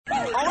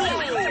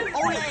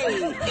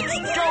Olé!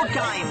 It's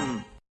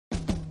showtime!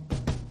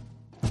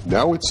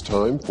 Now it's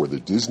time for the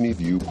Disney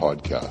View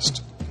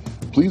podcast.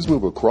 Please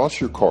move across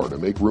your car to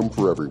make room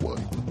for everyone.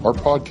 Our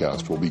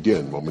podcast will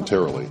begin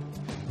momentarily.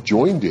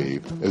 Join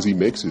Dave as he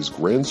makes his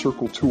Grand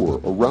Circle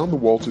tour around the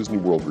Walt Disney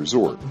World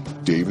Resort.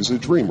 Dave is a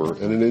dreamer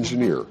and an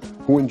engineer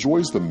who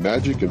enjoys the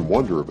magic and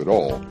wonder of it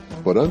all,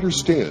 but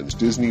understands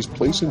Disney's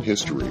place in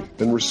history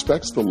and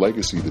respects the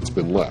legacy that's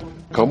been left.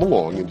 Come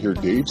along and hear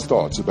Dave's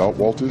thoughts about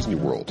Walt Disney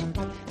World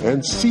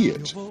and see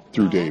it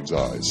through Dave's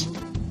eyes.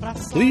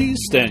 Please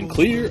stand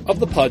clear of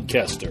the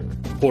podcaster.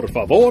 Por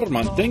favor,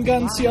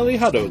 manténganse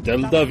alejado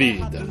del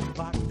David.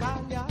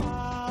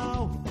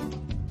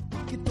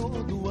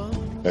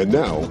 And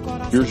now,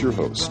 here's your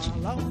host.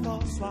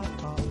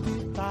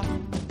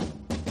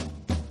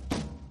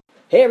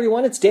 Hey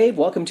everyone, it's Dave.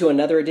 Welcome to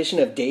another edition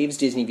of Dave's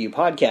Disney View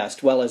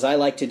podcast. Well, as I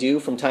like to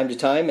do from time to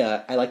time,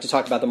 I like to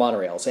talk about the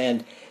monorails.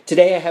 And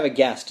today I have a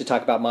guest to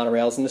talk about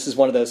monorails, and this is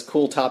one of those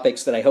cool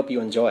topics that I hope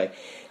you enjoy.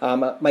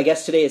 My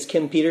guest today is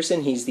Kim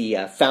Peterson. He's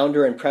the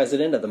founder and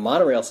president of the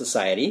Monorail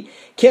Society.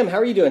 Kim, how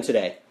are you doing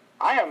today?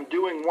 I am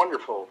doing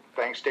wonderful.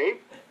 Thanks, Dave.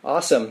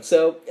 Awesome.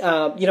 So,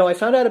 I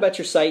found out about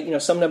your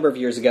site, some number of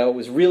years ago.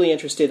 Was really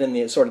interested in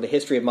the sort of the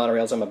history of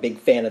monorails. I'm a big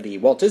fan of the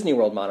Walt Disney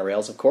World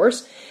monorails, of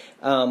course.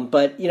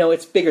 But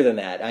it's bigger than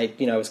that. I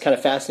was kind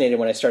of fascinated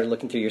when I started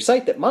looking through your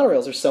site that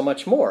monorails are so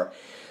much more.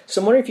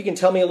 So I'm wondering if you can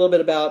tell me a little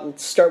bit about, and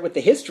start with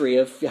the history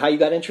of how you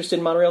got interested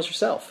in monorails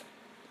yourself.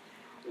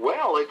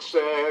 Well, it's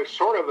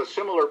sort of a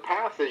similar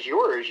path as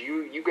yours.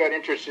 You got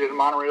interested in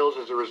monorails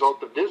as a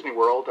result of Disney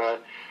World.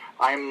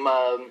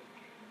 I'm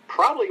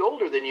probably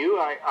older than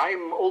you.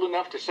 I'm old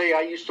enough to say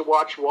I used to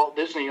watch Walt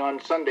Disney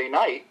on Sunday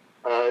night,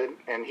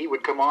 and he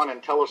would come on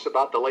and tell us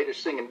about the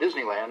latest thing in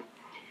Disneyland.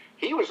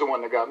 He was the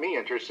one that got me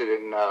interested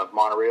in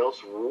monorails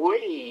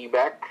way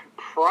back,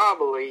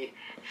 probably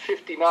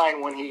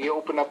 59 when he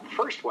opened up the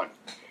first one.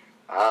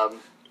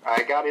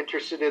 I got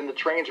interested in the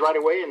trains right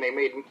away, and they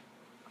made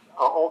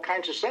all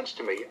kinds of sense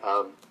to me.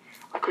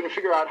 I couldn't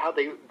figure out how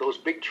those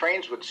big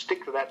trains would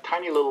stick to that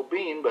tiny little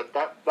beam, but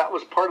that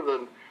was part of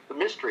the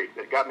mystery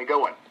that got me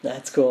going.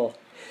 That's cool.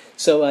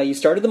 So you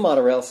started the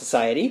Monorail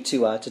Society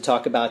to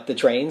talk about the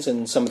trains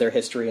and some of their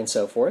history and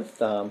so forth.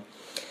 Tell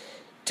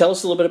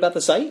us a little bit about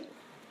the site.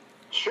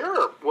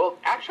 Sure. Well,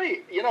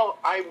 actually,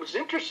 I was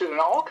interested in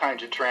all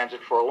kinds of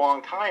transit for a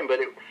long time, but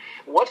it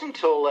wasn't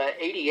until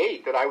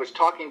 '88 that I was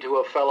talking to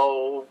a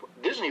fellow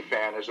Disney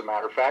fan, as a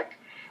matter of fact,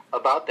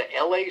 about the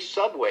LA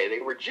subway. They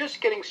were just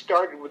getting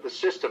started with the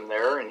system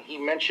there, and he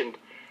mentioned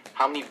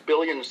how many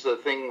billions the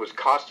thing was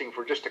costing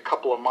for just a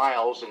couple of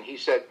miles, and he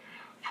said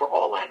for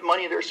all that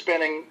money they're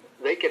spending,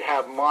 they could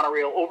have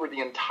monorail over the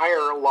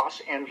entire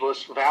Los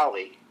Angeles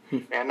Valley.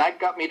 And that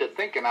got me to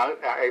thinking.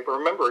 I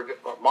remembered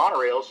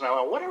monorails, and I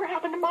went, whatever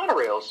happened to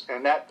monorails?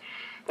 And that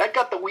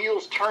got the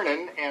wheels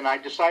turning, and I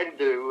decided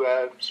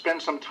to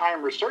spend some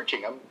time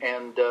researching them,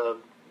 and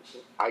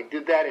I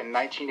did that in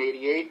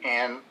 1988,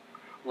 and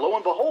lo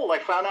and behold, I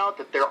found out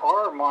that there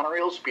are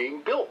monorails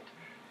being built.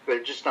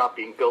 They're just not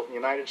being built in the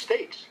United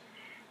States.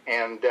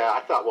 And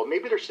I thought, well,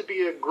 maybe there should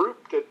be a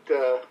group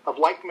of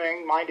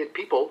like-minded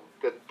people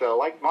that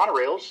like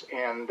monorails.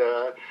 And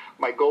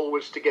my goal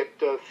was to get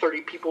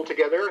 30 people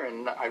together.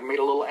 And I made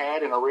a little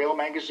ad in a rail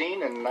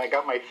magazine, and I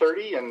got my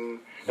 30. And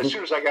as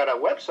soon as I got a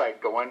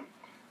website going,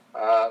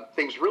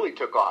 things really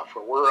took off.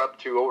 We're up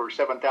to over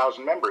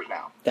 7,000 members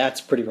now. That's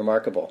pretty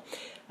remarkable.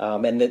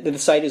 And the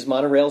site is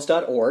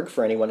monorails.org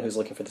for anyone who's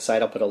looking for the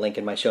site. I'll put a link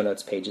in my show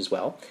notes page as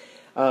well.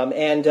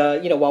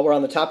 While we're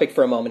on the topic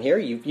for a moment here,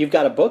 you've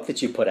got a book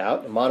that you put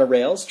out,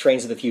 Monorails,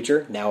 Trains of the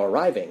Future, Now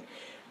Arriving.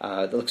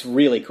 That looks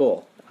really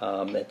cool.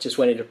 It just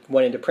went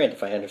into print,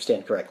 if I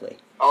understand correctly.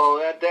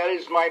 Oh, that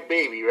is my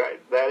baby, right?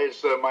 That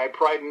is my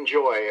pride and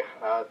joy.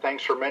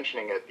 Thanks for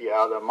mentioning it.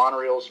 Yeah, the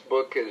Monorails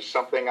book is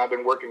something I've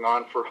been working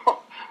on for,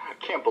 I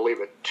can't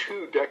believe it,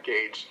 2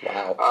 decades.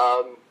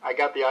 Wow. I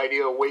got the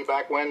idea way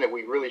back when that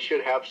we really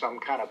should have some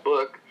kind of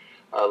book.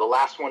 The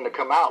last one to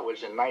come out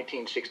was in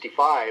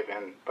 1965,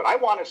 but I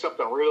wanted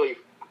something really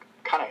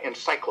kind of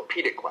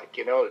encyclopedic-like,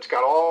 It's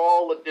got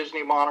all the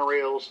Disney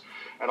monorails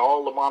and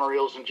all the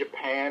monorails in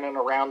Japan and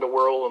around the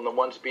world and the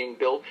ones being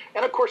built.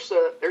 And, of course,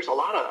 there's a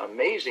lot of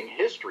amazing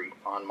history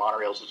on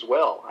monorails as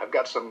well. I've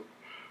got some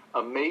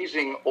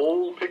amazing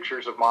old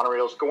pictures of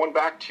monorails going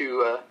back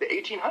to the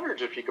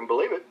 1800s, if you can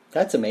believe it.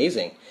 That's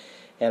amazing.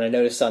 And I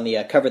noticed on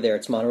the cover there,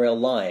 it's Monorail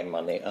Lime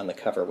on the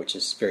cover, which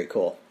is very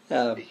cool.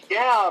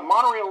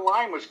 Monorail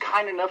Lime was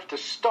kind enough to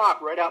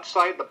stop right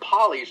outside the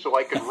Poly so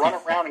I could run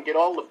around and get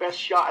all the best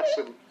shots.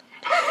 And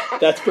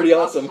that's pretty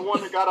awesome. That's the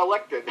one that got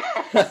elected.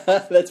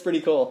 That's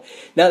pretty cool.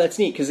 Now that's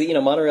neat because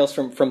monorails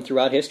from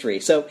throughout history.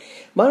 So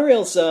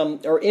monorails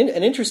are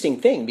an interesting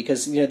thing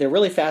because they're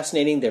really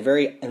fascinating. They're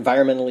very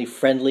environmentally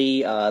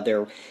friendly.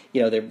 They're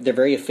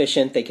very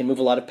efficient. They can move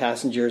a lot of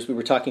passengers. We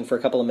were talking for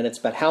a couple of minutes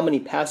about how many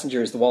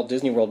passengers the Walt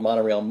Disney World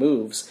monorail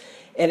moves.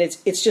 And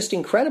it's just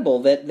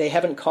incredible that they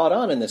haven't caught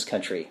on in this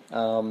country.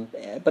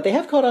 But they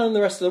have caught on in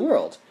the rest of the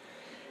world.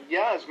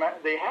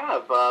 they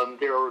have.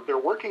 They're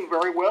working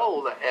very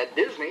well at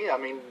Disney. I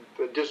mean,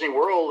 the Disney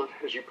World,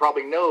 as you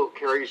probably know,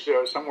 carries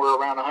somewhere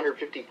around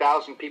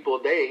 150,000 people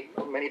a day,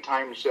 many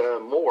times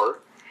more.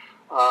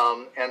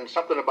 And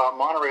something about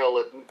monorail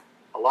that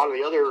a lot of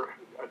the other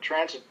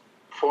transit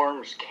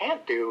forms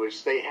can't do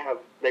is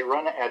they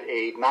run at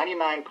a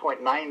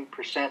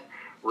 99.9%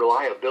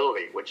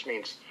 reliability, which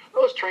means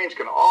those trains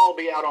can all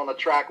be out on the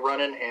track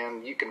running,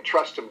 and you can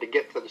trust them to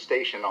get to the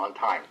station on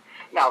time.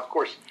 Now, of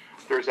course,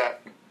 there's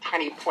that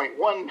tiny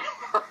 0.1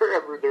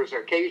 wherever there's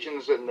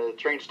occasions and the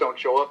trains don't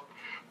show up,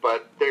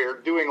 but they're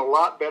doing a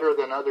lot better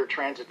than other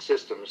transit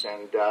systems.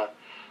 And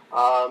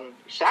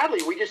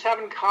sadly, we just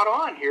haven't caught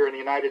on here in the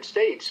United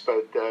States,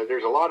 but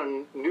there's a lot of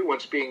new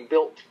ones being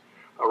built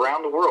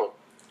around the world.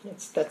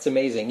 That's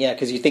amazing, yeah.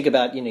 Because you think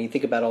about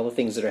all the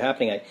things that are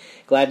happening. I'm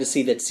glad to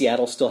see that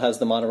Seattle still has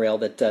the monorail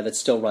that's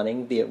still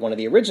running, one of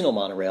the original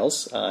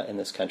monorails in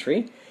this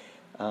country.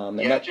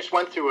 It just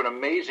went through an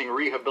amazing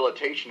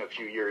rehabilitation a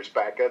few years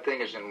back. That thing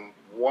is in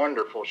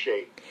wonderful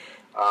shape,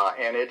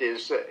 and it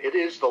is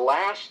the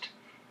last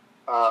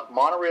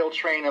monorail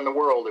train in the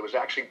world. It was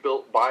actually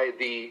built by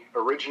the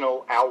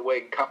original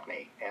Alweg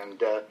company,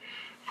 and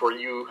for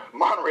you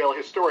monorail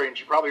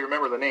historians, you probably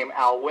remember the name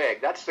Alweg.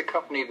 That's the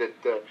company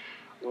that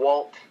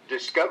Walt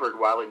discovered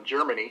while in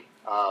Germany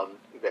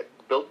that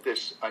built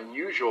this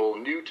unusual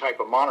new type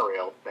of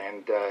monorail,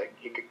 and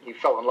he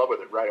fell in love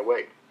with it right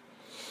away.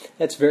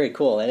 That's very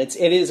cool, and it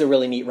is a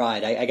really neat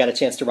ride. I got a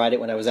chance to ride it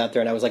when I was out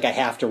there, and I was like, I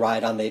have to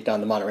ride on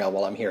the monorail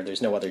while I'm here.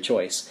 There's no other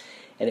choice.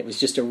 And it was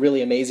just a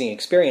really amazing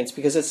experience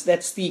because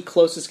that's the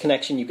closest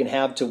connection you can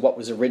have to what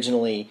was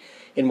originally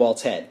in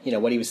Walt's head. You know,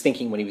 what he was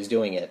thinking when he was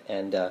doing it,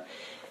 and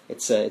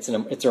it's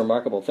a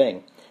remarkable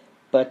thing.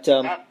 But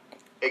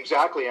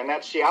exactly, and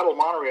that Seattle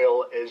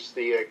monorail is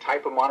the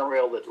type of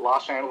monorail that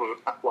Los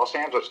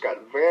Angeles got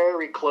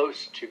very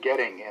close to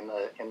getting in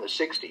the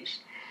 60s.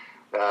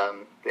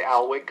 The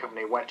Alweg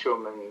company went to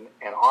them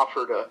and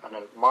offered a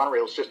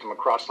monorail system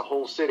across the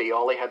whole city.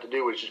 All they had to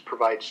do was just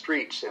provide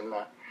streets, and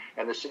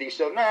the city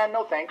said, "Nah,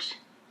 no thanks."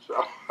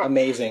 So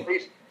amazing.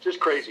 It's just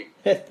crazy.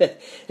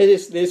 It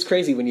is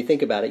crazy when you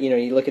think about it. You know,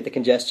 you look at the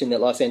congestion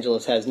that Los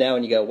Angeles has now,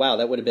 and you go, "Wow,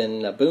 that would have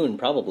been a boon,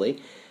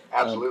 probably."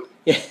 Absolutely.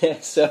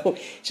 So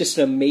it's just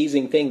an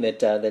amazing thing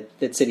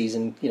that cities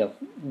and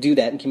do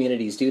that, and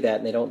communities do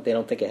that, and they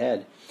don't think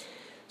ahead.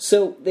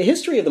 So the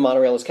history of the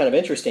monorail is kind of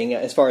interesting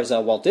as far as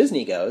Walt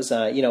Disney goes.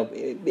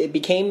 It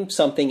became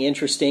something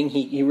interesting.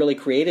 He really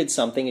created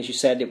something, as you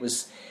said. It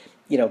was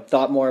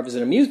thought more of as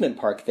an amusement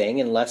park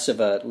thing and less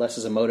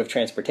as a mode of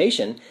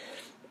transportation.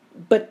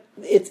 But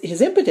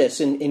his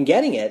impetus in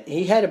getting it,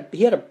 he had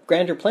a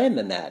grander plan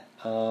than that.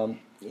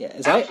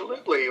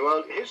 Absolutely.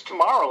 Well, his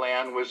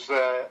Tomorrowland was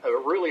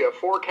really a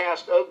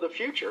forecast of the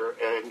future,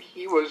 and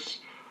he was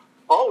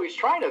always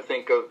trying to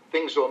think of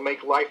things that will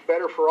make life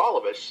better for all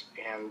of us.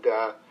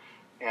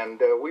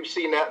 And we've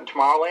seen that in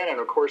Tomorrowland, and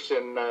of course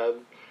in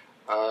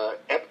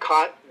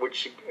Epcot,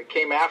 which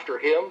came after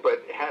him,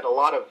 but had a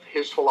lot of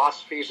his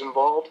philosophies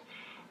involved.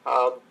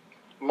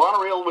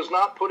 Monorail was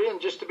not put in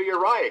just to be a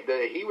ride.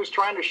 He was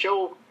trying to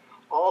show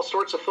all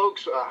sorts of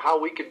folks how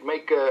we could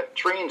make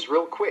trains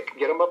real quick,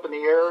 get them up in the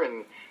air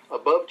and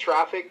above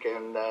traffic,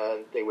 and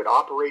they would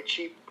operate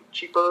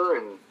cheaper.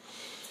 And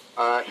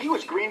he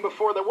was green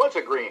before there was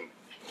a green.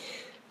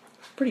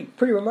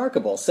 Pretty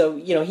remarkable. So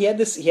he had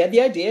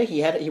the idea.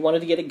 He wanted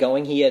to get it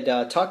going. He had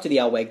talked to the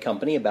Alweg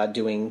company about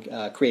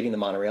creating the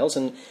monorails,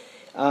 and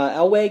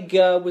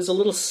Alweg was a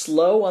little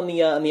slow on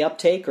the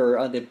uptake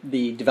or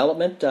the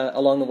development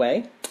along the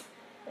way.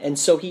 And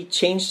so he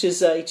changed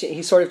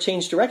he sort of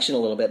changed direction a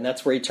little bit, and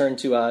that's where he turned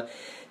to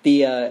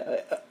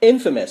the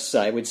infamous,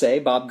 I would say,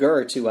 Bob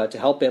Gurr to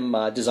help him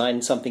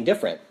design something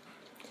different.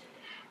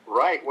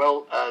 Right.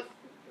 Well,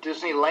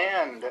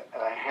 Disneyland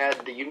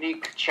had the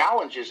unique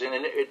challenges in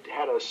it. It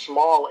had a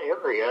small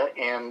area,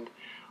 and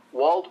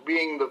Walt,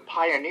 being the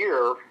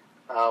pioneer,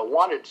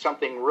 wanted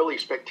something really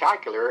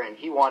spectacular, and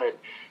he wanted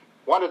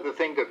the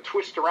thing to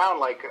twist around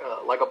like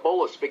a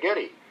bowl of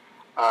spaghetti.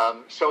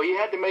 So he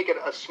had to make it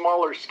a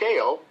smaller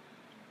scale,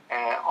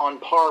 on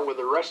par with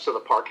the rest of the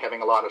park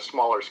having a lot of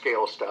smaller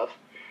scale stuff.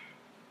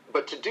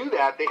 But to do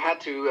that, they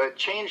had to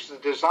change the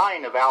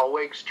design of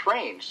Alweg's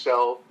trains.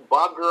 So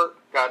Bob Gurr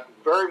got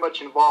very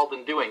much involved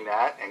in doing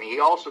that, and he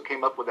also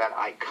came up with that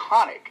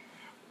iconic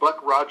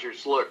Buck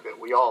Rogers look that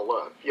we all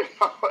love.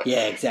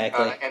 Yeah,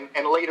 exactly.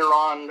 And later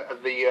on,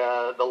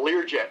 the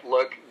Learjet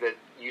look that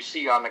you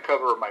see on the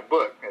cover of my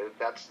book.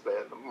 That's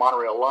the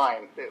monorail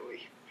line.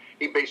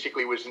 He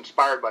basically was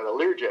inspired by the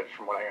Learjet,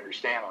 from what I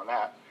understand on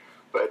that.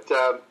 But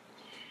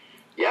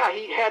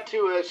he had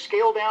to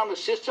scale down the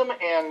system,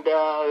 and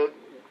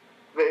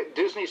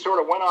Disney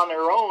sort of went on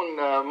their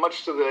own,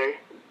 much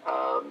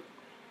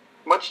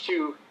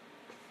to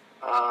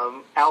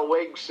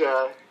Alweg's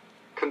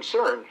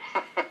concern.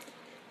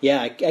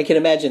 Yeah, I can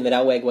imagine that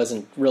Alweg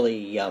wasn't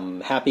really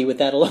happy with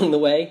that along the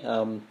way.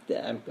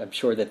 I'm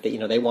sure that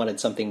they wanted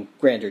something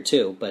grander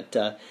too, but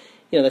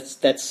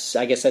that's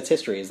I guess that's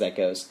history as that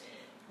goes.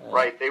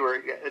 Right, they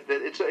were.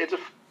 It's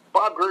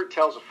Bob Gert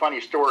tells a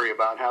funny story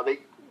about how they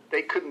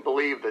couldn't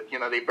believe that,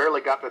 they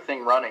barely got the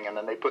thing running, and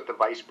then they put the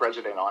vice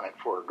president on it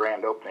for a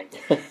grand opening.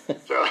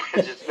 So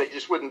they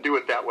just wouldn't do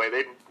it that way.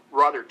 They'd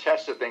rather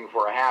test the thing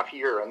for a half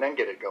year and then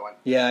get it going.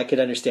 Yeah, I could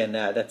understand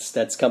that.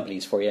 That's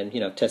companies for you,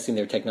 and testing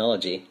their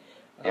technology.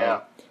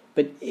 Yeah.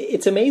 But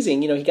it's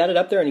amazing, he got it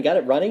up there and he got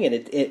it running, and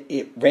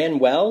it ran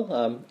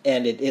well,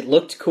 and it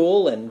looked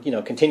cool, and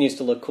continues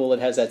to look cool. It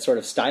has that sort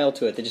of style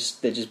to it that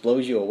just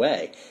blows you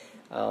away.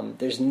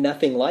 There's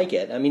nothing like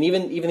it. I mean,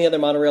 even the other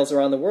monorails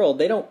around the world,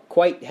 they don't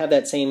quite have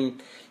that same,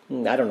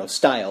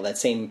 style, that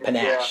same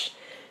panache. Yeah,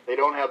 they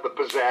don't have the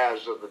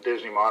pizzazz of the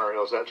Disney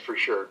monorails, that's for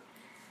sure.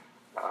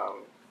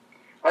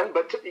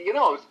 But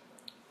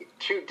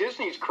to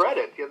Disney's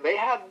credit,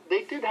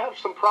 they did have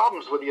some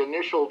problems with the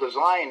initial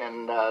design,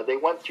 and they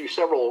went through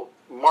several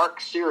Mark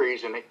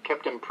series, and it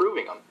kept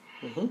improving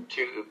them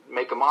to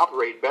make them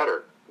operate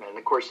better. And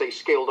of course, they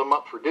scaled them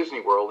up for Disney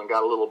World and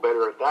got a little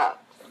better at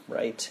that.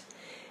 Right.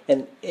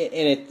 And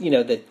it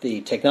that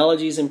the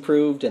technology's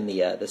improved, and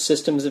the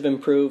systems have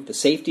improved, the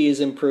safety is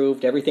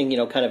improved, everything,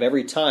 kind of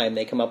every time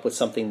they come up with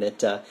something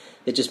that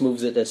just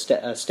moves it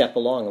a step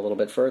along a little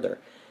bit further.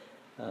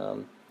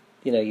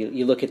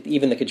 You look at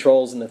even the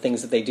controls and the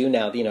things that they do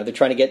now. They're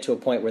trying to get to a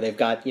point where they've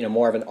got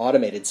more of an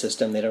automated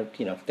system. They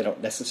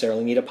don't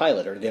necessarily need a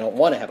pilot, or they don't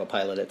want to have a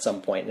pilot at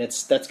some point. And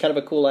that's kind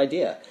of a cool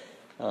idea.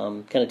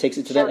 Kind of takes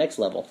it to that next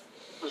level.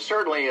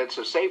 Certainly, it's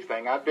a safe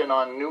thing. I've been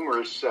on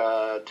numerous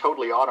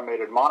totally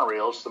automated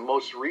monorails. The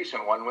most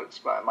recent one was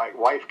my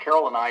wife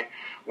Carol and I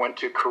went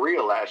to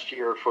Korea last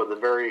year for the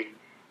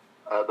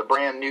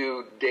brand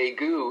new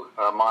Daegu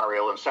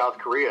monorail in South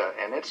Korea,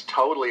 and it's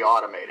totally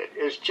automated.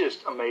 It's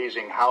just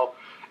amazing how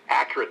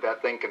accurate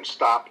that thing can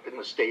stop in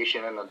the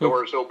station, and the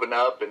doors open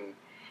up, and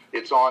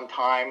it's on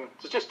time.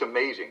 It's just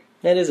amazing.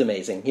 That is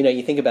amazing.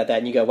 You think about that,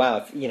 and you go,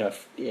 wow,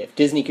 if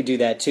Disney could do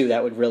that too,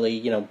 that would really,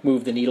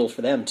 move the needle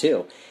for them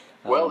too.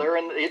 Well,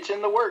 it's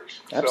in the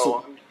works,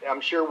 so I'm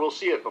sure we'll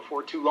see it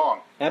before too long.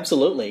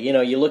 Absolutely.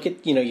 You look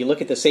at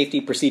the safety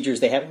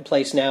procedures they have in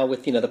place now,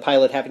 with the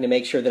pilot having to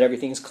make sure that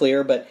everything's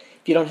clear. But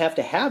if you don't have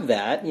to have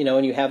that,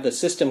 and you have the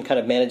system kind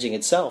of managing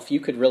itself, you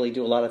could really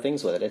do a lot of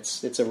things with it.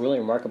 It's a really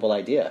remarkable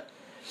idea.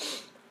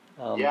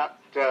 When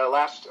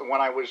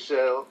I was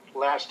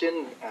last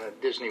in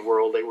Disney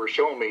World, they were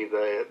showing me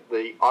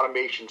the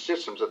automation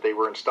systems that they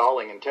were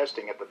installing and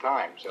testing at the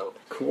time. So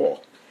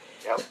cool.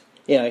 Yep.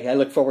 Yeah, I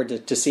look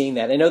forward to seeing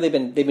that. I know they've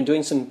been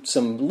doing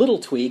some little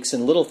tweaks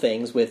and little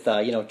things with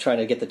trying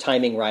to get the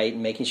timing right,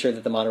 and making sure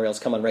that the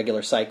monorails come on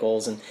regular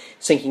cycles, and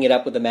syncing it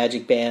up with the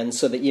Magic Band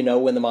so that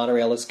when the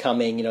monorail is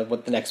coming,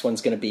 what the next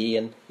one's going to be,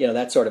 and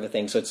that sort of a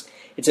thing. So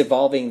it's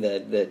evolving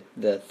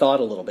the thought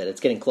a little bit.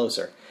 It's getting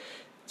closer.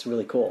 It's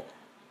really cool.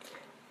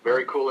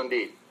 Very cool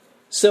indeed.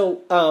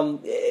 So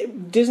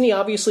Disney,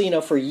 obviously,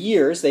 for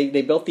years they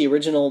built the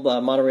original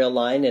monorail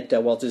line at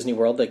Walt Disney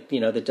World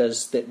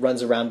that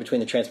runs around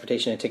between the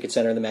Transportation and Ticket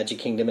Center and the Magic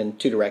Kingdom in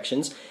two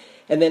directions.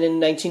 And then in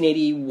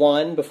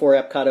 1981, before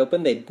Epcot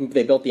opened,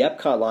 they built the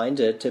Epcot line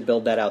to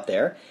build that out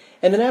there.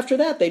 And then after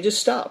that, they just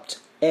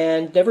stopped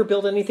and never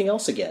built anything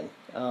else again.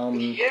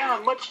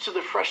 Much to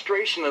the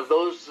frustration of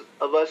those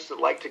of us that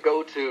like to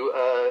go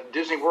to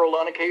Disney World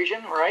on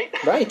occasion, right?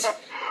 Right.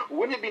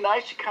 Wouldn't it be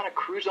nice to kind of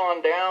cruise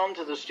on down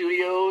to the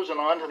studios and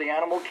on to the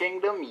Animal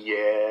Kingdom?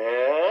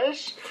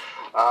 Yes.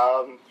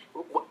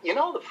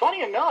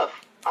 Funny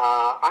enough,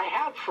 I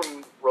have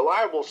from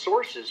reliable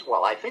sources,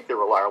 well, I think they're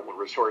reliable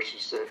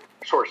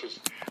sources,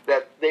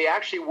 that they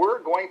actually were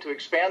going to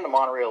expand the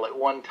monorail at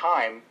one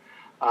time,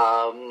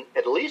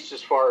 at least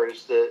as far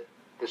as the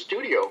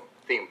studio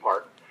theme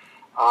park.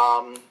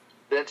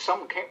 That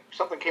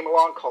something came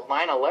along called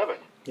 9/11.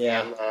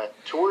 Yeah. And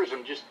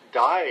tourism just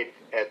died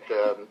at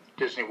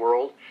Disney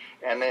World,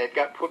 and it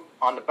got put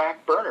on the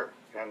back burner.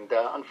 And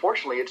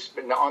unfortunately, it's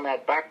been on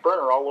that back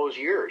burner all those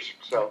years.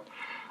 So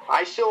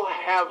I still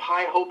have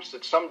high hopes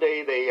that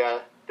someday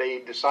they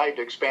decide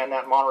to expand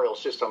that monorail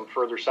system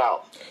further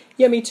south.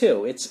 Yeah, me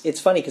too. It's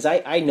funny because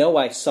I know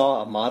I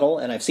saw a model,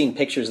 and I've seen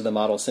pictures of the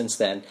model since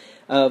then,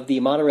 of the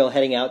monorail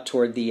heading out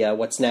toward the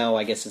what's now,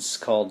 I guess it's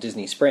called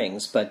Disney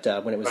Springs, but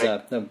when it was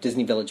the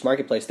Disney Village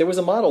Marketplace, there was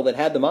a model that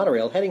had the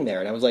monorail heading there,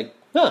 and I was like,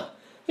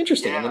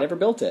 interesting, and they never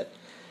built it.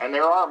 And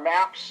there are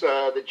maps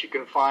that you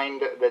can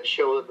find that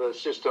show the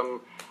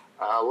system,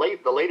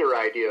 the later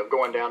idea of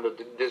going down to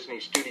the Disney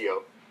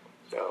Studio.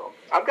 So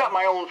I've got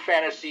my own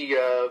fantasy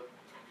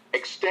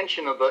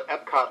extension of the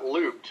Epcot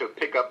loop to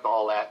pick up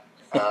all that.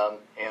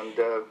 And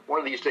one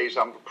of these days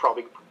I'm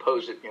probably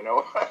propose it,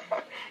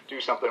 do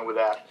something with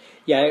that.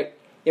 Yeah,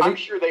 I'm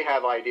sure they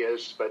have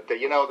ideas, but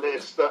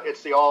it's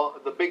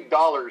the big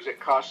dollars it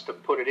costs to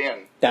put it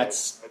in.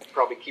 That's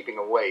probably keeping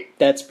away.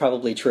 That's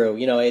probably true.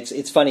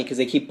 It's funny because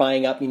they keep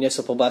buying up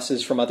municipal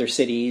buses from other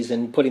cities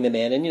and putting them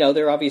in, and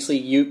they're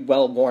obviously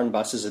well-worn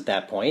buses at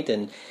that point,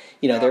 and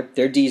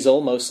they're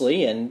diesel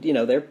mostly, and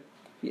they're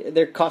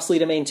they're costly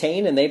to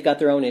maintain, and they've got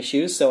their own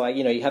issues. So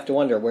you have to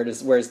wonder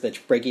where's the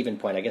break-even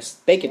point. I guess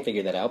they can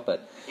figure that out,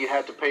 but you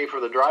have to pay for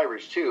the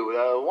drivers too.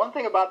 One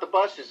thing about the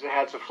bus is it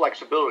has a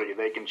flexibility;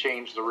 they can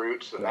change the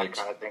routes and that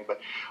kind of thing.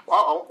 But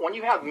when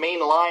you have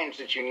main lines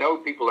that you know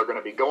people are going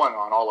to be going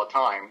on all the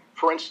time,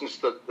 for instance,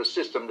 the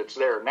system that's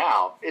there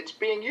now, it's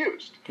being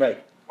used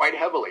quite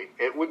heavily.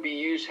 It would be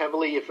used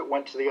heavily if it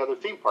went to the other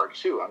theme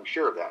parks too. I'm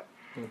sure of that.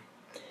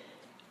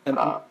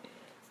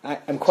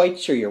 I'm quite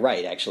sure you're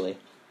right, actually.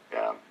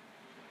 Yeah.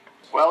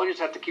 Well, we just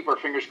have to keep our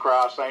fingers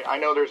crossed. I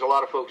know there's a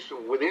lot of folks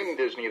within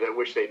Disney that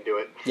wish they'd do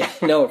it. Yeah,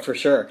 no, for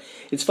sure.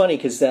 It's funny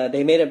because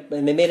they made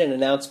an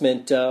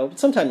announcement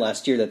sometime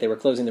last year that they were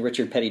closing the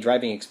Richard Petty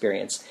driving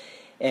experience,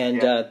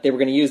 and they were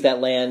going to use that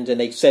land. And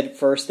they said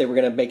first they were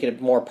going to make it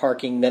more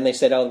parking. Then they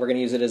said, "Oh, we're going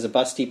to use it as a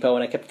bus depot."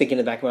 And I kept thinking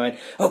in the back of my mind,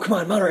 "Oh, come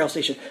on, monorail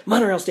station,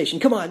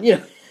 come on, you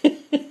know."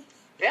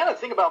 Yeah, the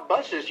thing about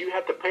buses, you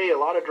have to pay a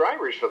lot of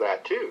drivers for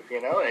that too.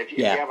 You know, and if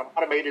you have an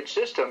automated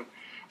system.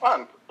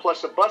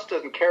 Plus, a bus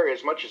doesn't carry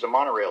as much as a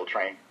monorail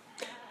train.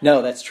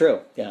 No, that's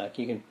true. Yeah,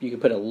 you can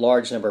put a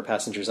large number of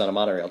passengers on a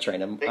monorail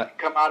train. They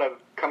come out of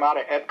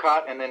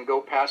Epcot and then go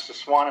past the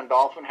Swan and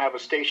Dolphin, have a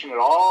station at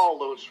all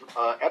those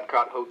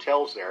Epcot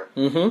hotels there.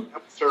 Mm-hmm.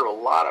 Serve a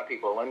lot of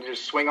people, and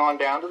just swing on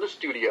down to the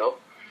studio,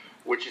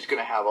 which is going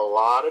to have a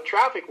lot of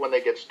traffic when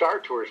they get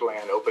Star Tours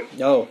Land open.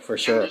 Oh, for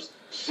sure. And just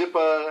zip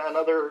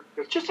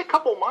just a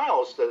couple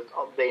miles that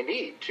they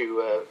need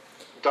to.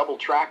 Double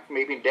track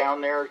maybe down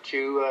there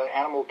to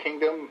Animal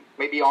Kingdom,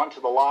 maybe onto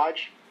the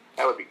lodge.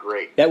 That would be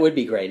great. That would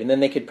be great, and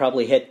then they could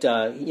probably hit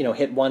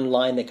one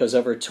line that goes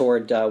over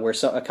toward where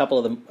a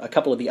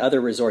couple of the other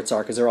resorts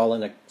are, because they're all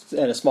in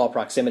a small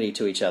proximity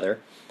to each other.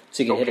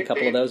 So you can hit a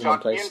couple of those in one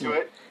place. Into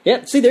it.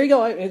 Yeah, see, there you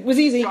go. It was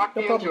easy. No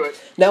problem.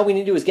 Now we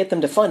need to do is get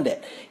them to fund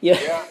it. Yeah.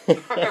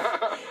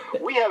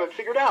 We have it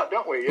figured out,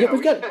 don't we?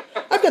 I've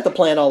got the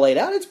plan all laid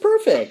out. It's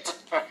perfect.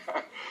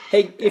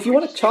 Hey, if you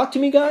want to talk to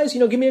me, guys,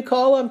 give me a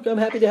call. I'm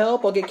happy to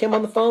help. I'll get Kim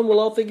on the phone. We'll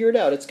all figure it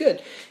out. It's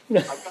good.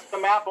 I've got the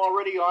map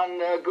already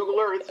on Google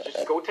Earth.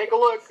 Just go take a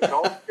look. It's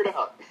all figured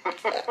out.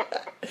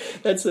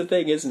 That's the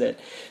thing, isn't it?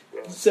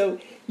 Yeah. So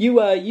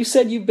you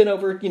said you've been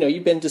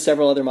you've been to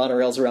several other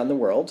monorails around the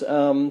world.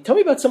 Tell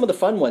me about some of the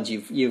fun ones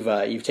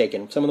you've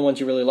taken. Some of the ones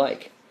you really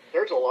like.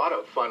 There's a lot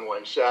of fun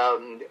ones.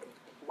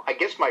 I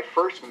guess my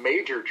first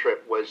major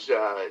trip was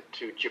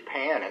to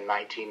Japan in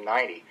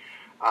 1990.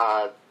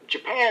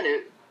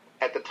 Japan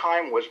at the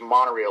time was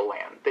monorail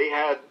land. They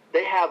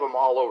have them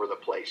all over the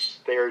place.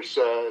 There's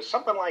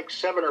something like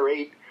 7 or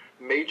 8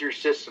 major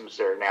systems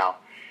there now,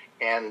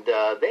 and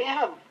they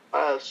have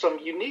some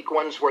unique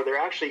ones where they're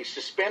actually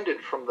suspended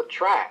from the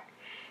track.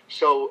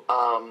 So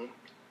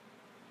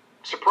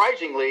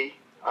surprisingly,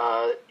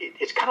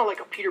 it's kind of like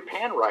a Peter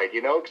Pan ride,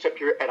 except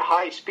you're at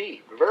high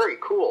speed. Very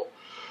cool.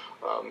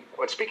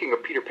 When speaking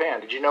of Peter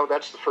Pan, did you know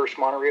that's the first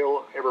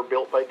monorail ever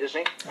built by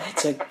Disney?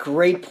 That's a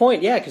great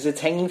point, yeah, because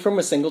it's hanging from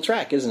a single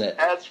track, isn't it?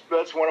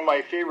 That's one of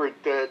my favorite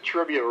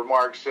trivia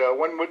remarks.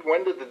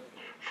 When did the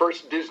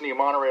first Disney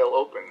monorail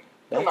open?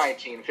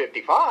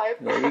 1955.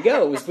 There you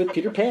go. It was with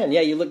Peter Pan. Yeah,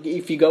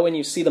 if you go and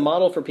you see the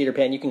model for Peter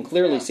Pan, you can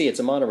clearly see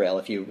it's a monorail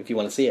if you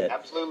want to see it.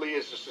 Absolutely,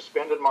 it's a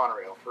suspended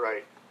monorail,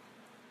 right?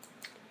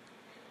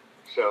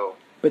 So,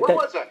 where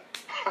was I?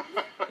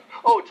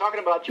 Oh, talking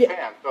about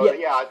Japan.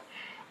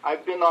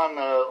 I've been on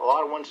a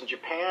lot of ones in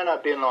Japan.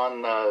 I've been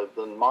on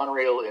the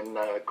monorail in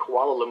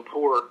Kuala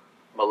Lumpur,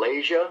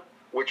 Malaysia,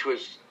 which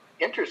was,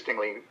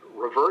 interestingly,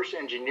 reverse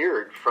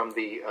engineered from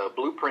the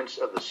blueprints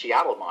of the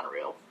Seattle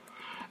monorail.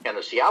 And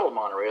the Seattle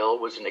monorail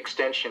was an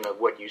extension of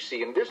what you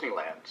see in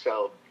Disneyland.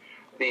 So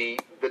the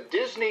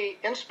Disney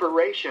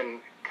inspiration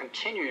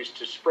continues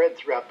to spread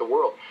throughout the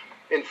world.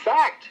 In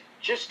fact,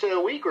 just a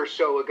week or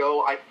so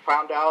ago, I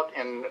found out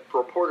and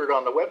reported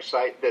on the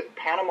website that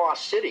Panama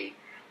City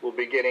will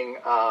be getting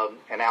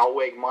an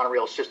Alweg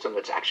monorail system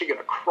that's actually going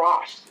to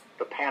cross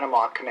the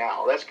Panama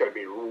Canal. That's going to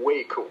be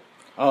way cool.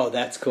 Oh,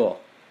 that's cool.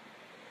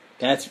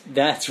 That's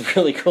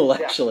really cool,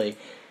 actually. Yeah.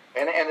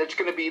 And it's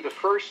going to be the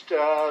first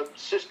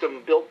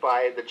system built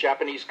by the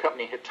Japanese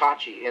company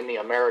Hitachi in the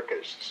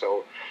Americas.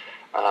 So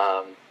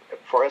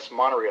for us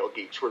monorail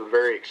geeks, we're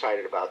very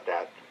excited about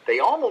that. They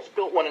almost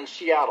built one in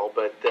Seattle,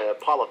 but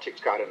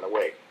politics got in the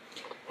way.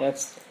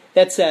 That's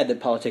sad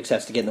that politics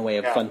has to get in the way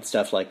of fun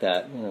stuff like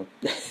that.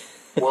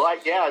 Well,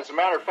 as a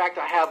matter of fact,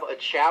 I have a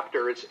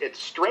chapter.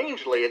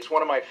 It's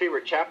one of my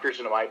favorite chapters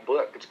in my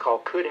book. It's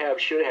called Could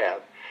Have, Should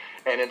Have.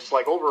 And it's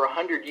like over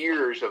 100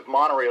 years of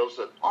monorails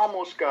that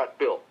almost got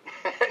built.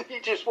 And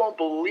you just won't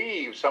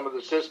believe some of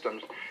the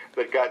systems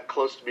that got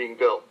close to being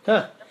built.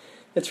 Huh.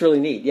 That's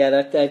really neat. Yeah,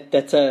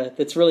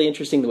 that's really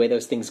interesting the way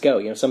those things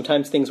go.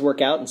 Sometimes things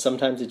work out and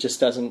sometimes it just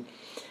doesn't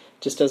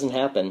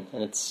happen.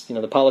 And it's,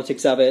 the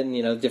politics of it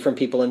and, different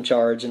people in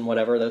charge and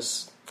whatever.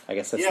 I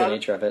guess that's the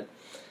nature of it.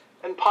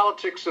 And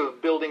politics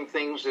of building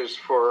things is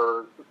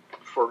for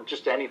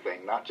just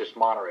anything, not just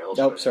monorails.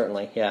 Oh,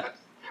 certainly, yeah.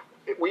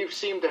 We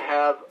seem to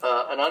have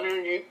an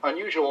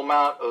unusual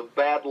amount of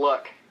bad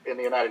luck in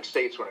the United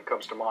States when it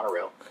comes to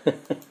monorail.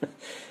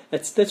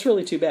 That's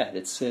really too bad.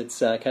 It's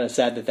kind of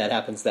sad that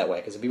happens that way,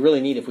 because it'd be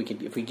really neat if we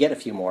get a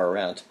few more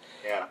around.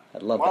 Yeah,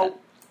 I'd love well, that.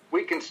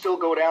 we can still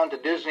go down to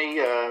Disney.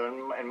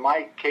 In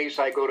my case,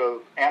 I go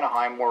to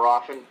Anaheim more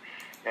often,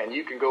 and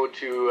you can go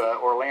to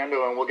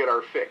Orlando, and we'll get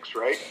our fix,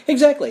 right?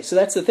 Exactly. So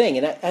that's the thing,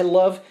 and I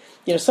love,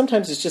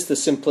 sometimes it's just the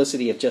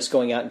simplicity of just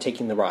going out and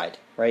taking the ride,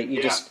 right?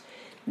 You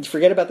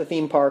forget about the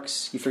theme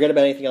parks, you forget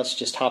about anything else, you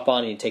just hop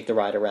on and you take the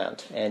ride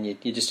around, and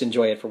you just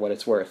enjoy it for what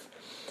it's worth.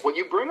 Well,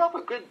 you bring up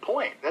a good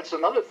point. That's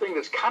another thing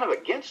that's kind of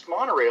against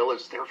monorail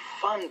is they're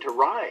fun to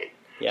ride.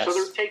 Yes.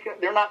 So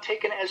they're not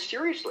taken as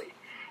seriously.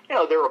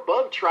 They're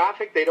above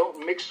traffic. They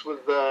don't mix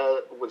with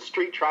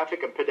street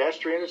traffic and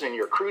pedestrians, and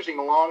you're cruising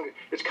along.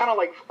 It's kind of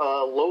like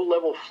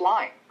low-level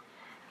flying.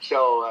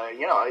 So,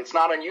 it's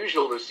not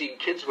unusual to see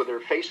kids with their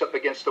face up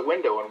against the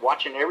window and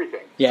watching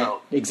everything. Yeah,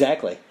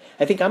 exactly.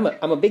 I think I'm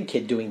a big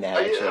kid doing that,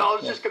 actually. I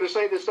was just going to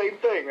say the same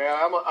thing.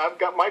 I've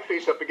got my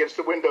face up against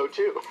the window,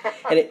 too.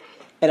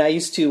 And I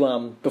used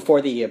to,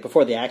 before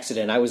the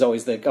accident, I was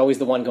always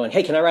the one going,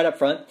 hey, can I ride up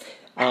front?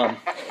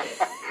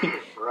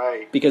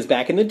 Right. Because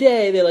back in the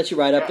day, they let you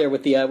ride up there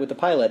with the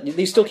pilot.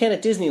 You still can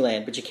at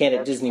Disneyland, but you can't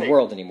at Disney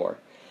World anymore.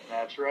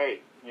 That's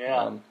right.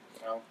 Yeah.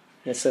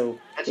 Yeah, so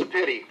that's a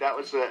pity.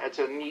 That's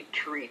a neat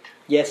treat.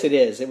 Yes, it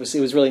is. It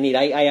was really neat.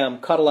 I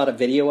caught a lot of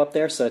video up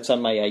there, so it's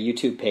on my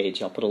YouTube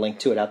page. I'll put a link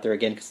to it out there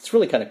again because it's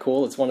really kind of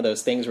cool. It's one of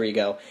those things where you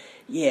go,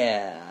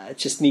 yeah,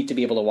 it's just neat to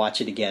be able to watch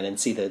it again and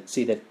see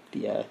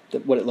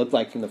what it looked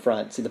like from the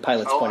front, see the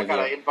pilot's point of view.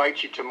 I gotta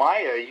invite you to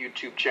my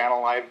YouTube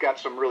channel. I've got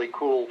some really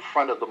cool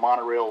front of the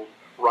monorail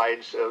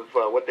rides of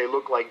what they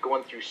look like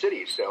going through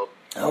cities. So.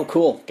 Oh,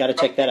 cool! Got to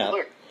check that out.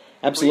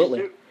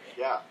 Absolutely.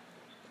 Yeah.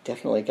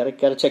 Definitely, got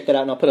to check that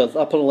out, and I'll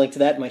put a link to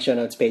that in my show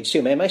notes page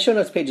too. Man, my show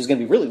notes page is going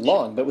to be really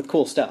long, but with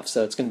cool stuff,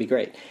 so it's going to be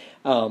great.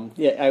 I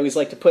always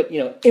like to put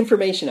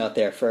information out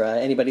there for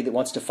anybody that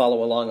wants to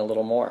follow along a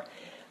little more.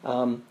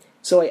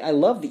 So I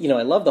love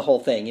the whole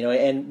thing,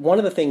 and one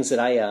of the things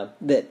that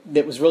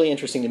that was really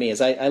interesting to me is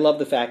I love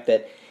the fact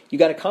that you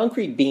got a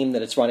concrete beam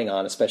that it's running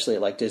on, especially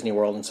at like Disney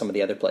World and some of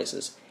the other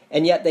places,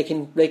 and yet they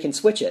can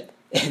switch it.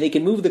 They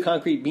can move the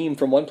concrete beam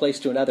from one place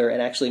to another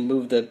and actually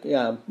move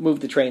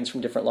the trains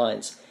from different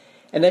lines.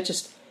 And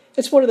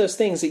it's one of those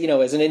things that,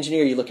 as an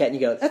engineer you look at and you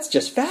go, that's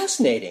just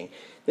fascinating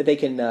that they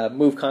can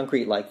move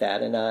concrete like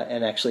that and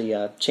actually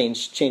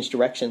change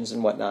directions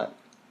and whatnot.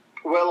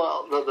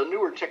 Well, the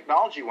newer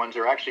technology ones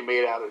are actually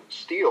made out of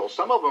steel.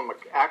 Some of them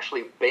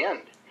actually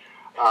bend.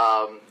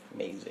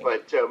 Amazing.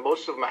 But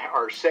most of them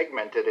are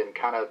segmented and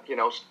kind of,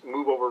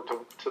 move over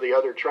to the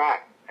other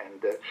track.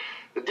 And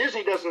the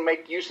Disney doesn't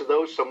make use of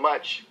those so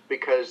much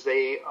because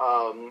they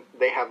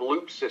have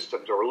loop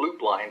systems or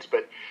loop lines.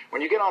 But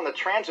when you get on the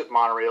transit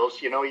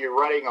monorails, you're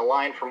riding a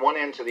line from one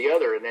end to the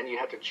other, and then you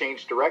have to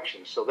change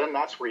directions. So then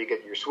that's where you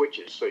get your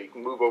switches, so you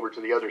can move over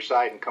to the other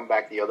side and come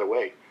back the other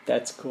way.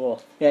 That's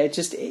cool. Yeah, it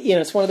just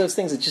it's one of those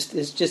things that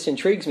just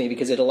intrigues me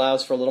because it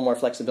allows for a little more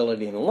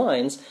flexibility in the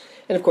lines,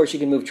 and of course you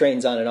can move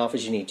trains on and off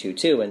as you need to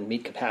too, and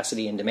meet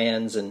capacity and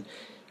demands and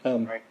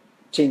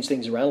change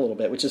things around a little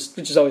bit, which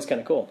is always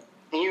kind of cool.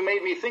 You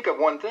made me think of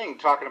one thing,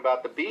 talking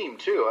about the beam,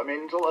 too. I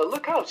mean,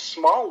 look how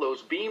small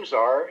those beams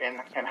are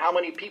and how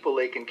many people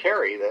they can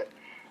carry. The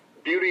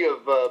beauty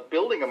of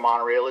building a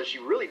monorail is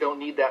you really don't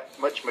need that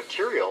much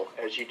material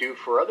as you do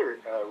for other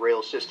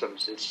rail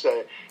systems. It's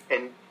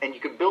and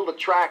you can build a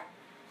track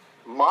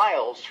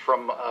miles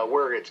from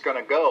where it's going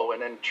to go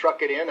and then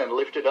truck it in and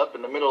lift it up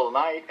in the middle of the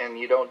night, and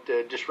you don't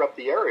disrupt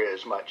the area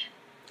as much.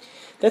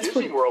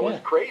 Disney World was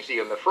crazy.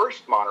 In the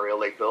first monorail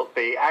they built,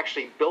 they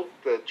actually built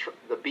the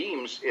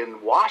beams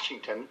in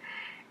Washington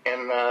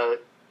and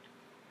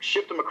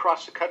shipped them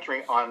across the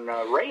country on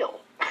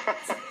rail.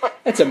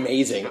 That's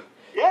amazing.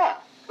 Yeah,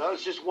 that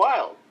was just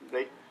wild.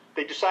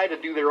 They decided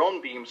to do their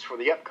own beams for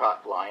the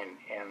Epcot line,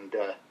 and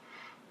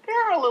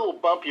they're a little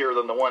bumpier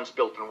than the ones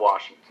built in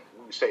Washington.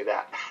 Let me say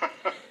that.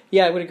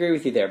 Yeah, I would agree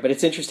with you there, but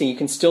it's interesting. You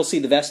can still see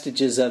the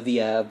vestiges of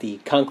the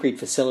concrete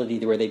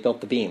facility where they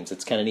built the beams.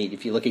 It's kind of neat.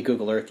 If you look at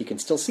Google Earth, you can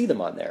still see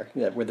them on there,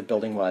 where the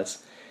building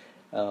was.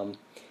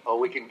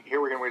 We can.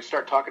 Here we're going to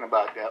start talking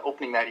about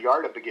opening that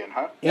yard up again,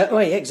 huh? Yeah, oh,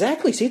 yeah,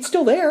 exactly. See, it's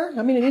still there.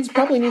 I mean, it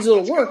probably needs a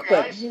little work,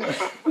 but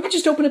we can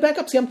just open it back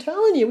up. See, I'm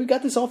telling you, we've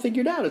got this all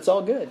figured out. It's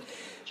all good.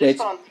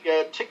 Just on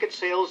ticket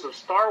sales of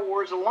Star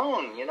Wars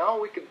alone,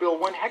 we could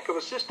build one heck of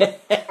a system.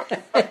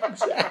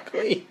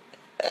 Exactly.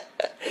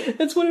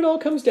 That's what it all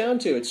comes down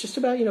to. It's just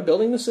about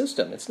building the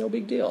system. It's no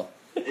big deal.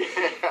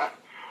 Yeah,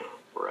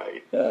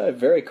 right.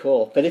 Very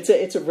cool. But it's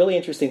a really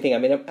interesting thing. I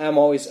mean, I'm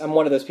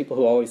one of those people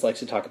who always likes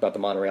to talk about the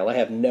monorail. I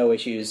have no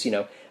issues.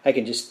 I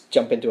can just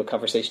jump into a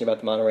conversation about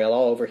the monorail.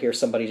 I'll overhear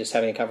somebody just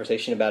having a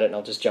conversation about it, and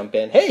I'll just jump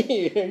in.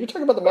 Hey, you're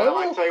talking about the monorail?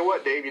 Well, I tell you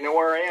what, Dave. You know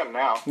where I am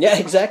now. Yeah,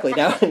 exactly.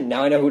 Now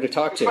I know who to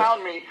talk to. You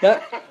found me.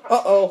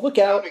 Look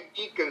out. The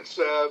geek is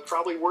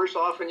probably worse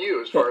off than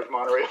you as far as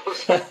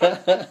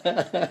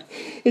monorails.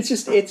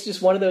 It's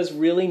just one of those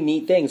really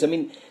neat things. I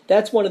mean,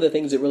 that's one of the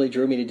things that really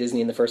drew me to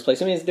Disney in the first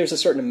place. I mean, there's a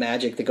certain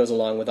magic that goes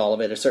along with all of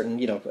it, a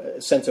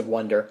certain sense of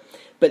wonder,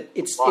 but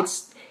it's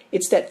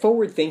it's that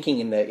forward thinking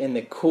in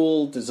the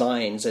cool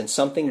designs and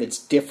something that's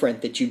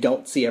different that you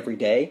don't see every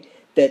day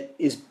that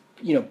is,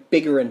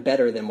 bigger and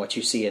better than what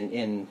you see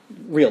in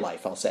real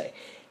life, I'll say.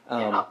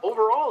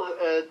 Overall,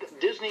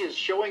 Disney is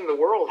showing the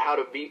world how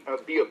to be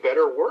a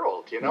better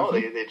world.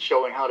 It's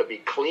showing how to be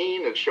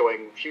clean. It's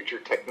showing future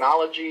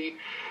technology.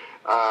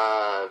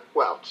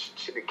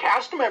 The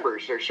cast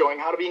members are showing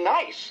how to be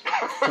nice.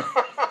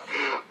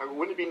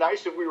 Wouldn't it be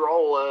nice if we were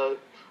all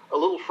a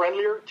little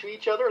friendlier to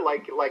each other,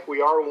 like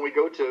we are when we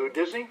go to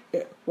Disney?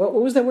 Yeah. What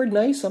was that word?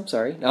 Nice? I'm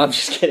sorry. No, I'm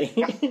just kidding.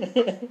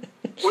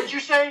 What did you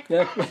say?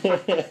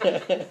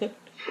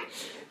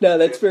 No,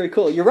 that's very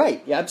cool. You're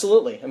right. Yeah,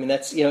 absolutely. I mean,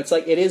 that's it's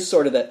like it is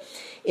sort of that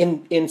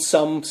in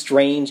some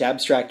strange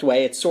abstract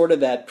way. It's sort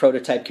of that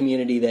prototype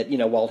community that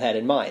Walt had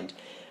in mind.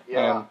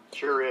 Yeah,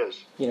 sure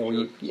is.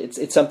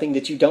 It's something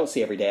that you don't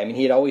see every day. I mean,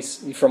 he had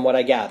always, from what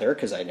I gather,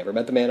 because I never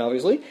met the man,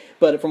 obviously,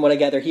 but from what I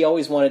gather, he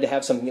always wanted to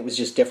have something that was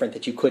just different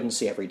that you couldn't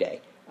see every day.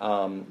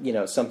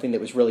 Something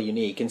that was really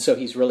unique, and so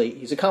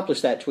he's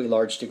accomplished that to a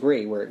large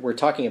degree. We're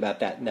talking about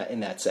that in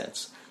that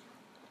sense.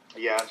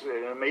 Yeah, it's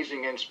an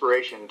amazing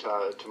inspiration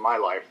to my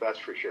life, that's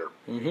for sure.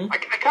 Mm-hmm. I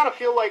kind of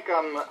feel like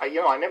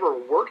I never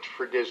worked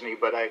for Disney,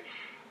 but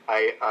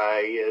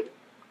I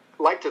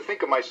like to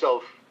think of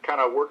myself kind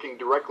of working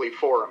directly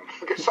for him,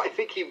 because I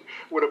think he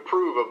would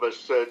approve of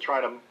us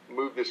trying to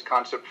move this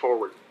concept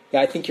forward.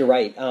 Yeah, I think you're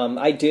right.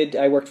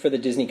 I worked for the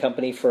Disney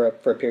company for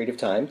a period of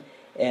time,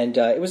 and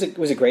it was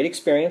a great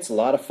experience, a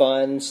lot of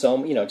fun.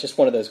 So just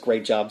one of those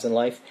great jobs in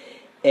life.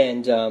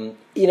 And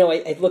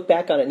I look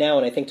back on it now,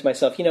 and I think to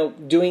myself,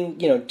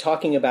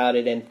 talking about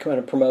it and kind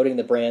of promoting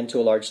the brand to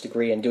a large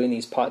degree, and doing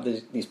these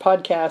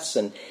podcasts,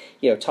 and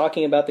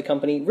talking about the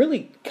company,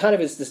 really kind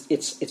of is this.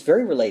 It's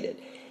very related.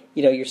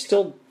 You're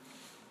still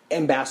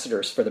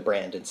ambassadors for the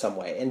brand in some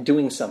way, and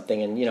doing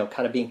something, and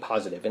kind of being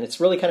positive, and it's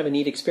really kind of a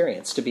neat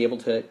experience to be able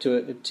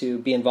to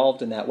be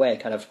involved in that way,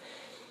 kind of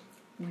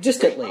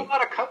distantly. There's a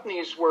lot of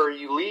companies where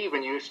you leave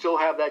and you still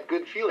have that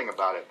good feeling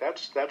about it.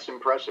 That's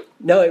impressive.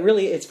 No,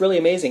 it's really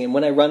amazing. And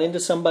when I run into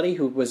somebody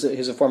who's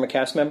a former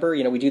cast member,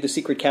 we do the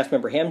secret cast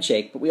member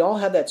handshake, but we all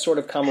have that sort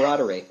of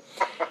camaraderie.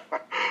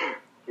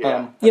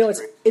 Yeah,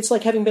 it's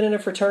like having been in a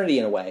fraternity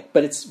in a way,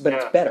 but it's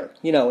better,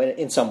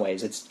 in some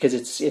ways. It's because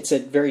it's a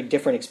very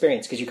different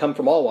experience, because you come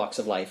from all walks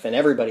of life and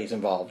everybody's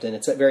involved, and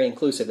it's very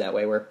inclusive that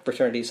way, where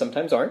fraternities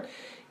sometimes aren't.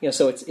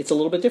 So it's a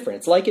little bit different.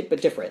 It's like it, but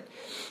different.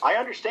 I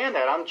understand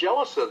that. I'm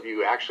jealous of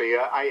you, actually.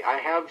 I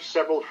have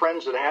several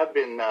friends that have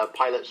been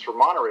pilots for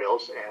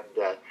monorails,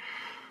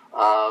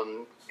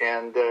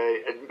 and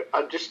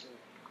I'm just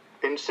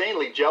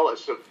insanely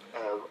jealous of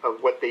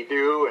what they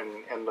do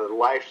and the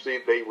lives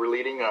they were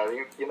leading.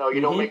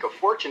 You don't make a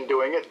fortune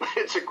doing it, but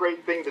it's a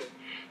great thing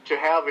to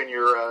have in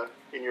your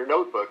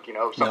notebook.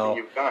 Something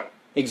you've done.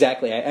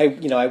 Exactly.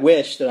 I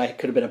wish that I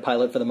could have been a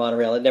pilot for the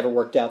monorail. It never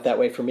worked out that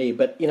way for me,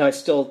 but I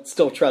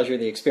still treasure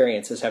the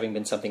experience as having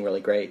been something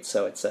really great.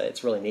 So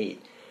it's really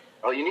neat.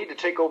 Well, you need to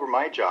take over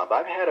my job.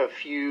 I've had a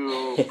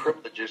few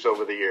privileges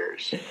over the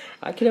years.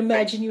 I can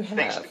imagine you have.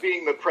 Thanks to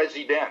being the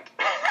president.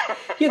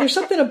 Yeah, there's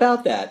something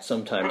about that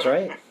sometimes,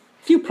 right? A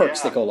few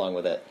perks that go along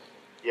with it.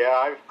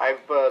 Yeah,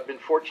 I've been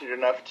fortunate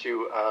enough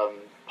to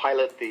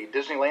pilot the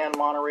Disneyland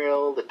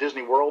monorail, the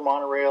Disney World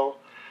monorail,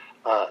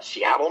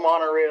 Seattle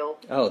monorail.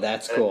 Oh,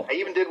 that's cool. I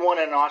even did one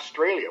in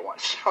Australia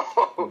once.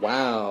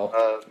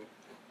 Wow.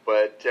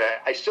 But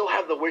I still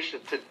have the wish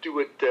to do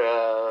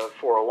it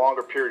for a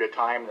longer period of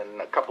time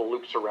than a couple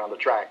loops around the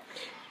track.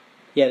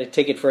 Yeah, to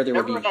take it further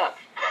never would be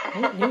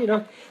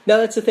enough. No,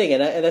 that's the thing,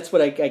 and that's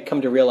what I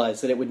come to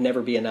realize, that it would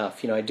never be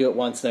enough. I'd do it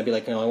once, and I'd be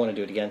like, no, I want to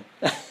do it again.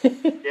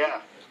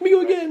 Yeah. Let me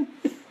go again.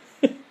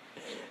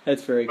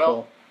 That's very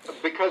cool.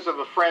 Because of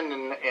a friend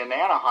in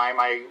Anaheim,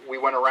 we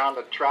went around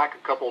the track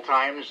a couple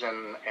times,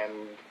 and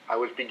I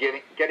was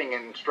getting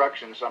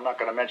instructions. I'm not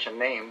going to mention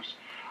names.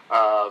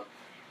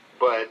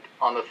 But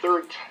on the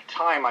third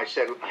time, I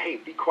said, hey,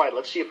 be quiet.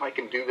 Let's see if I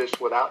can do this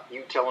without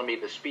you telling me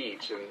the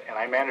speeds. And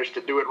I managed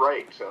to do it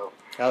right. So.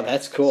 Oh,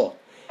 that's cool.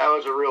 That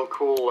was a real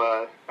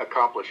cool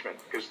accomplishment,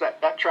 because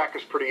that track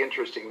is pretty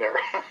interesting there.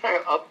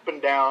 Up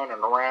and down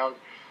and around.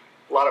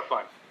 A lot of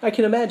fun. I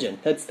can imagine.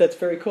 That's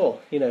very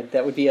cool.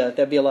 That'd be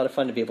a lot of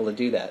fun to be able to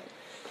do that.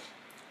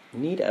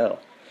 Neato.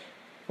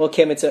 Well,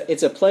 Kim,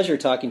 it's a pleasure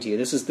talking to you.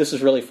 This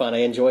is really fun. I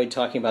enjoyed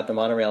talking about the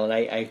monorail, and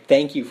I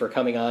thank you for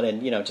coming on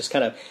and just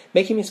kind of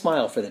making me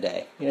smile for the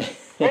day.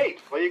 Hey,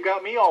 well, you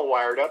got me all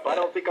wired up. I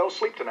don't think I'll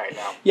sleep tonight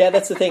now. Yeah,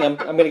 that's the thing. I'm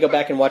going to go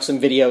back and watch some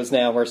videos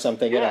now or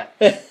something. Yeah.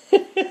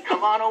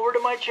 Come on over to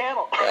my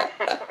channel.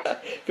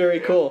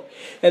 Very cool.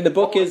 And the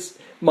book is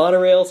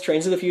Monorails,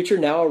 Trains of the Future,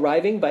 Now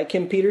Arriving by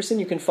Kim Peterson.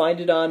 You can find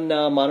it on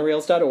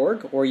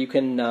monorails.org, or you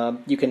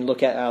can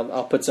look at.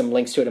 I'll put some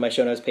links to it in my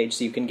show notes page,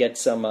 so you can get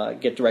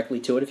directly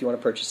to it if you want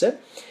to purchase it.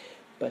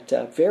 But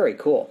very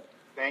cool.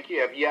 Thank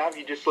you. If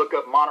you just look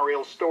up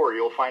Monorail Store,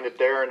 you'll find it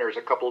there, and there's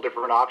a couple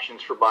different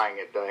options for buying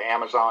it: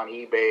 Amazon,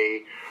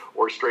 eBay,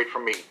 or straight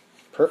from me.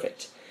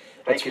 Perfect.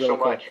 Thank you so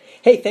much.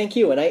 Hey, thank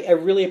you, and I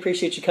really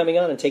appreciate you coming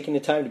on and taking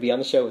the time to be on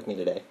the show with me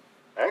today.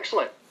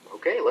 Excellent.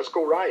 Okay, let's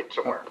go ride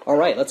somewhere. All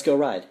right, let's go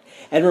ride.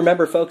 And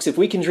remember, folks, if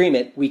we can dream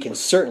it, we can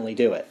certainly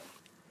do it.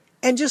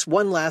 And just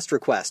one last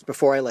request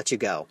before I let you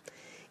go.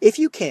 If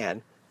you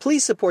can,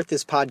 please support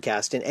this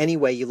podcast in any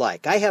way you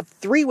like. I have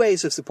 3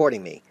 ways of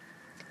supporting me.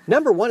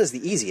 Number 1 is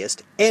the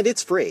easiest, and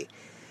it's free.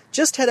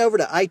 Just head over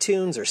to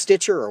iTunes or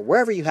Stitcher or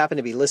wherever you happen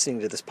to be listening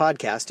to this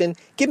podcast and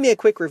give me a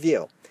quick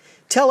review.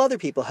 Tell other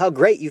people how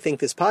great you think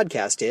this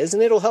podcast is,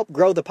 and it'll help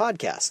grow the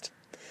podcast.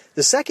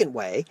 The second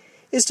way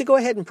is to go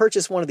ahead and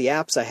purchase one of the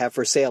apps I have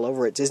for sale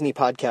over at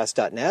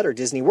DisneyPodcast.net or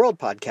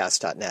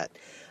DisneyWorldPodcast.net.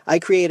 I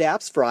create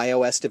apps for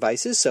iOS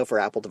devices, so for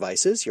Apple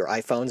devices, your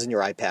iPhones and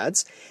your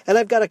iPads, and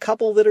I've got a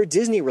couple that are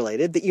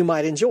Disney-related that you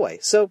might enjoy.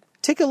 So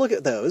take a look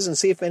at those and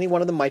see if any one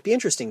of them might be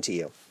interesting to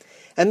you.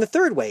 And the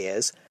third way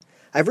is,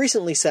 I've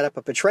recently set up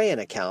a Patreon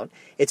account.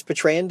 It's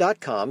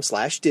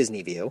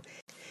patreon.com/DisneyView.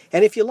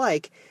 And if you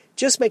like,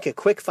 just make a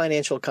quick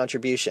financial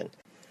contribution.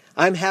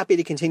 I'm happy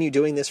to continue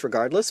doing this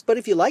regardless, but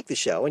if you like the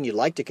show and you'd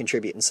like to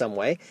contribute in some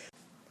way,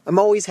 I'm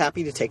always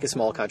happy to take a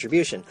small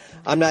contribution.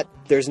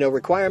 There's no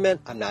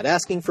requirement, I'm not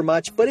asking for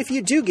much, but if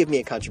you do give me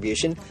a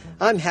contribution,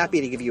 I'm happy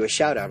to give you a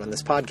shout out on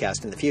this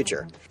podcast in the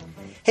future.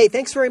 Hey,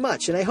 thanks very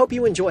much, and I hope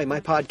you enjoy my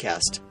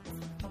podcast.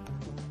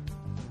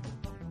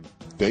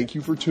 Thank you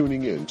for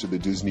tuning in to the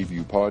Disney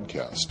View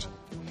podcast.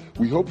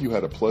 We hope you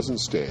had a pleasant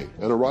stay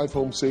and arrive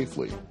home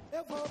safely.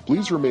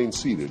 Please remain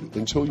seated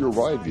until your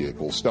ride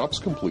vehicle stops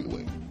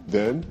completely.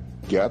 Then,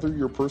 gather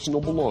your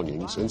personal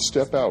belongings and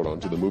step out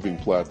onto the moving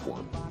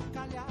platform.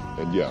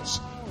 And yes,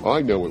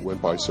 I know it went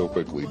by so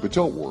quickly, but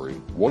don't worry.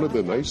 One of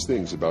the nice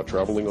things about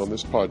traveling on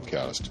this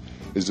podcast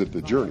is that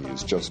the journey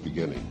is just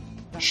beginning.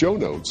 Show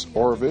notes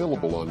are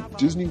available on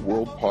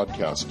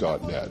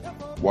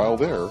DisneyWorldPodcast.net. While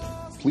there,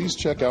 please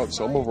check out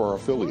some of our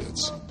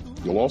affiliates.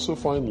 You'll also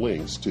find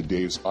links to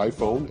Dave's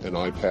iPhone and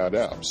iPad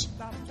apps.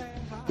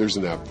 There's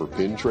an app for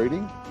pin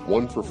trading,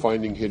 one for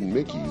finding hidden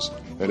Mickeys,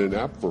 and an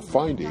app for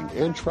finding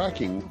and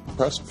tracking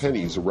pressed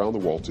pennies around the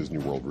Walt Disney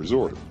World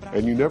Resort.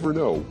 And you never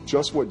know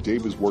just what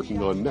Dave is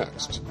working on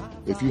next.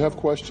 If you have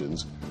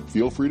questions,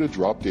 feel free to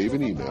drop Dave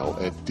an email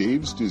at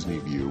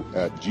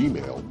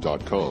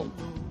davesdisneyview@gmail.com.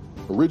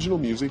 Original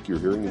music you're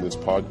hearing in this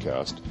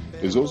podcast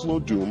is Oslo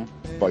Doom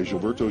by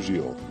Gilberto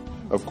Gil.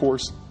 Of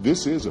course,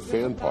 this is a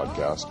fan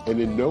podcast and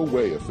in no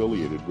way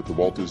affiliated with the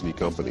Walt Disney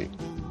Company.